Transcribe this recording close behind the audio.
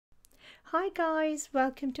Hi guys,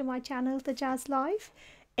 welcome to my channel TheJazLife.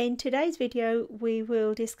 In today's video we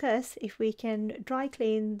will discuss if we can dry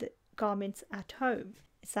clean the garments at home.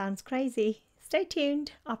 It sounds crazy. Stay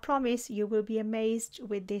tuned, I promise you will be amazed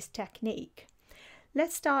with this technique.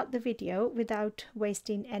 Let's start the video without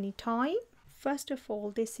wasting any time. First of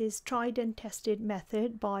all, this is tried and tested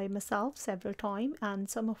method by myself several times and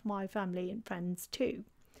some of my family and friends too.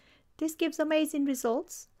 This gives amazing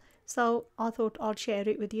results. So I thought I'd share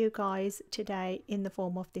it with you guys today in the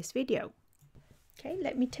form of this video. Okay,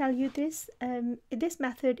 let me tell you this. This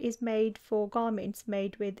method is made for garments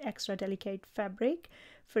made with extra delicate fabric,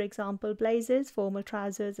 for example blazers, formal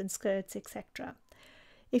trousers and skirts, etc.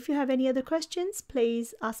 If you have any other questions,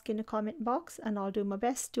 please ask in the comment box and I'll do my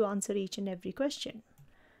best to answer each and every question.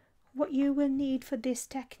 What you will need for this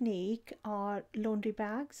technique are laundry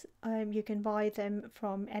bags. You can buy them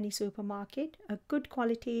from any supermarket. A good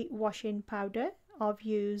quality washing powder. I've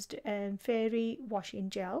used fairy washing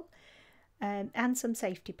gel and some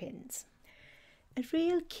safety pins. A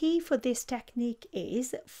real key for this technique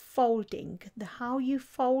is folding. How you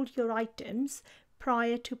fold your items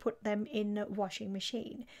prior to put them in a washing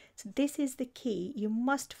machine. So this is the key. You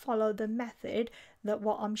must follow the method that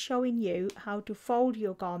what I'm showing you, how to fold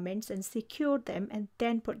your garments and secure them and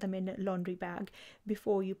then put them in a laundry bag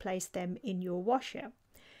before you place them in your washer.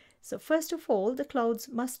 So first of all, the clothes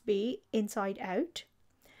must be inside out.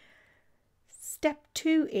 Step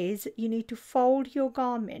 2 is you need to fold your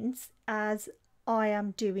garments as I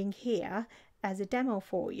am doing here as a demo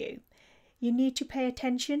for you. You need to pay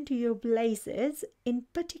attention to your blazers, in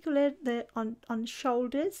particular on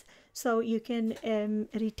shoulders, so you can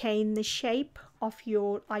retain the shape of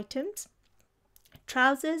your items.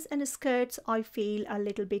 Trousers and skirts I feel a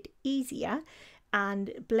little bit easier,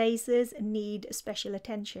 and blazers need special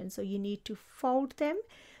attention, so you need to fold them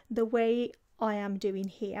the way I am doing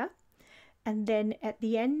here. And then at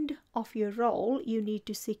the end of your roll, you need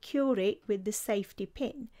to secure it with the safety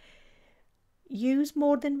pin. Use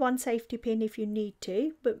more than one safety pin if you need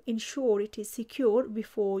to, but ensure it is secure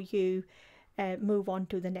before you move on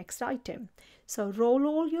to the next item. So roll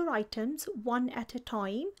all your items one at a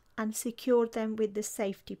time and secure them with the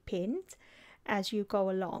safety pins as you go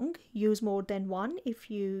along. Use more than one if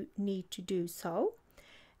you need to do so.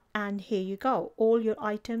 And here you go. All your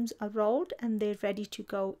items are rolled and they're ready to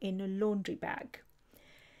go in a laundry bag.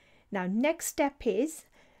 Now, next step is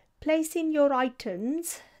placing your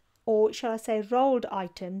items, or shall I say rolled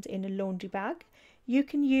items, in a laundry bag. You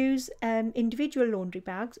can use individual laundry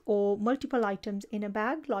bags or multiple items in a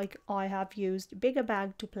bag, like I have used a bigger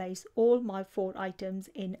bag to place all my 4 items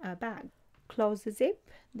in a bag. Close the zip,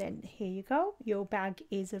 then here you go. Your bag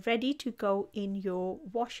is ready to go in your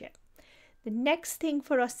washer. The next thing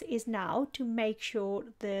for us is now to make sure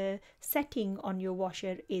the setting on your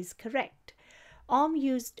washer is correct. I'm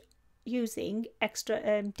using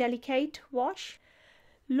extra delicate wash.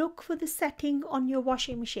 Look for the setting on your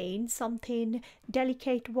washing machine, something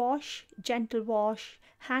delicate wash, gentle wash,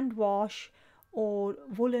 hand wash or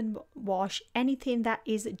woolen wash. Anything that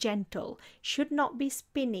is gentle. Should not be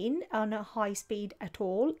spinning on a high speed at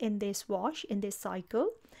all in this wash, in this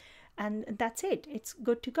cycle. And that's it, it's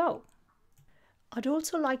good to go. I'd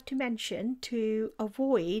also like to mention to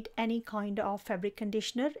avoid any kind of fabric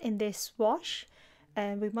conditioner in this wash.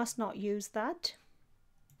 We must not use that.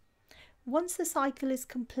 Once the cycle is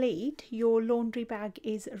complete, your laundry bag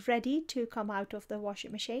is ready to come out of the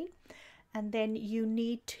washing machine, and then you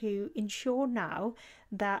need to ensure now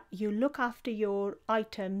that you look after your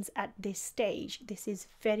items at this stage. This is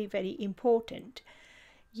very, very important.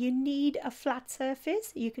 You need a flat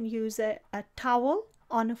surface. You can use a towel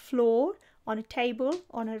on a floor, on a table,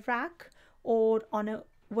 on a rack or on a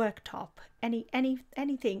worktop,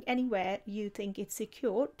 anything, anywhere you think it's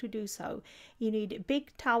secure to do so. You need a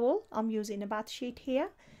big towel. I'm using a bath sheet here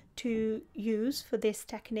to use for this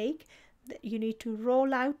technique. You need to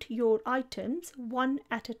roll out your items one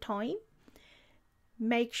at a time.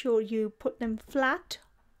 Make sure you put them flat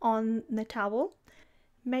on the towel.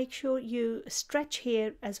 Make sure you stretch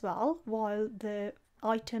here as well while the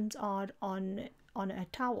items are on a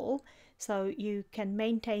towel, so you can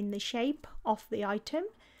maintain the shape of the item.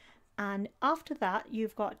 And after that,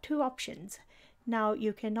 you've got 2 options. Now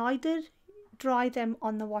you can either dry them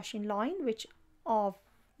on the washing line, which I'm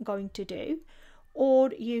going to do,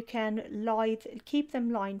 or you can keep them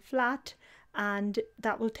lying flat, and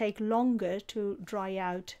that will take longer to dry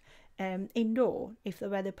out indoor. If the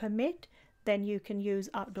weather permit, then you can use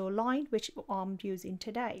outdoor line, which I'm using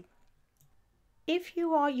today. If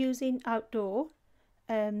you are using outdoor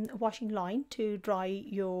washing line to dry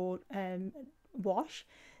your wash,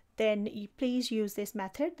 then you please use this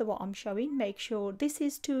method, the what I'm showing. Make sure this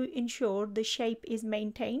is to ensure the shape is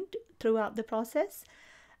maintained throughout the process,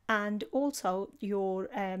 and also your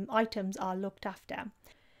items are looked after.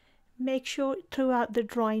 Make sure throughout the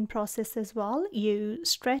drying process as well, you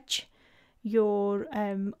stretch your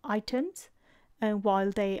items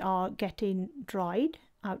while they are getting dried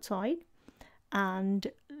outside, and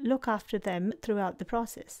look after them throughout the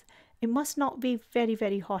process. It must not be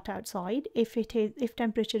very hot outside. If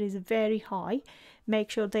temperature is very high, make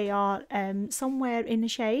sure they are somewhere in the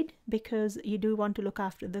shade, because you do want to look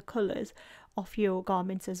after the colors of your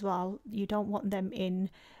garments as well. You don't want them in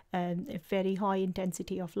a very high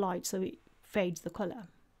intensity of light, so it fades the color.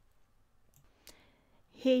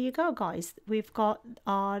 Here you go, guys. We've got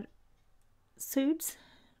our suits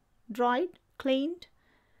dried, cleaned,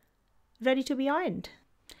 ready to be ironed.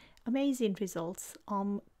 Amazing results.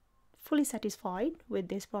 I'm fully satisfied with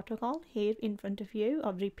this protocol here in front of you.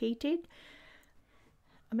 I've repeated.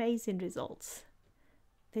 Amazing results.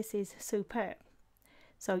 This is superb.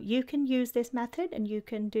 So you can use this method and you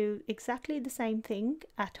can do exactly the same thing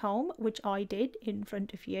at home, which I did in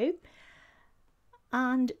front of you,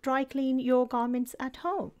 and dry clean your garments at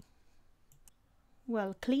home.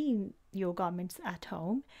 Well, clean your garments at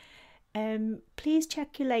home. Please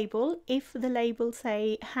check your label. If the label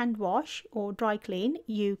say hand wash or dry clean,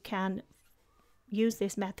 you can use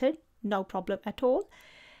this method, no problem at all.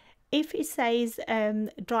 If it says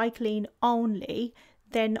dry clean only,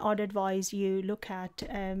 then I'd advise you look at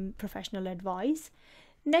professional advice.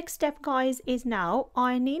 Next step, guys, is now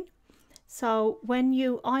ironing. So when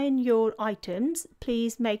you iron your items,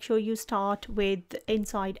 please make sure you start with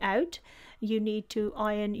inside out. You need to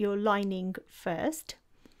iron your lining first,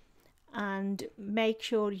 and make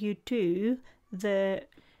sure you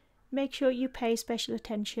pay special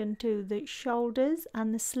attention to the shoulders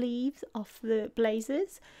and the sleeves of the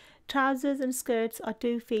blazers. Trousers and skirts I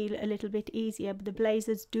do feel a little bit easier, but the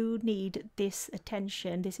blazers do need this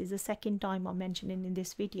attention. This is the second time I'm mentioning in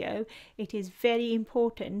this video. It is very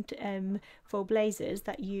important for blazers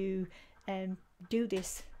that you do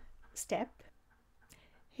this step.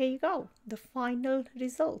 Here you go, the final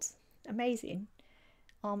results. Amazing.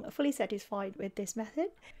 I'm fully satisfied with this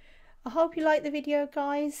method. I hope you like the video,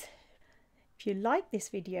 guys. If you like this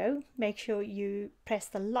video, make sure you press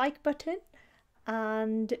the like button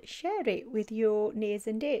and share it with your nears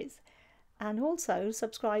and dears, and also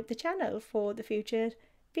subscribe the channel for the future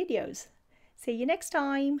videos. See you next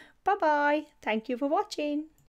time. Bye bye. Thank you for watching.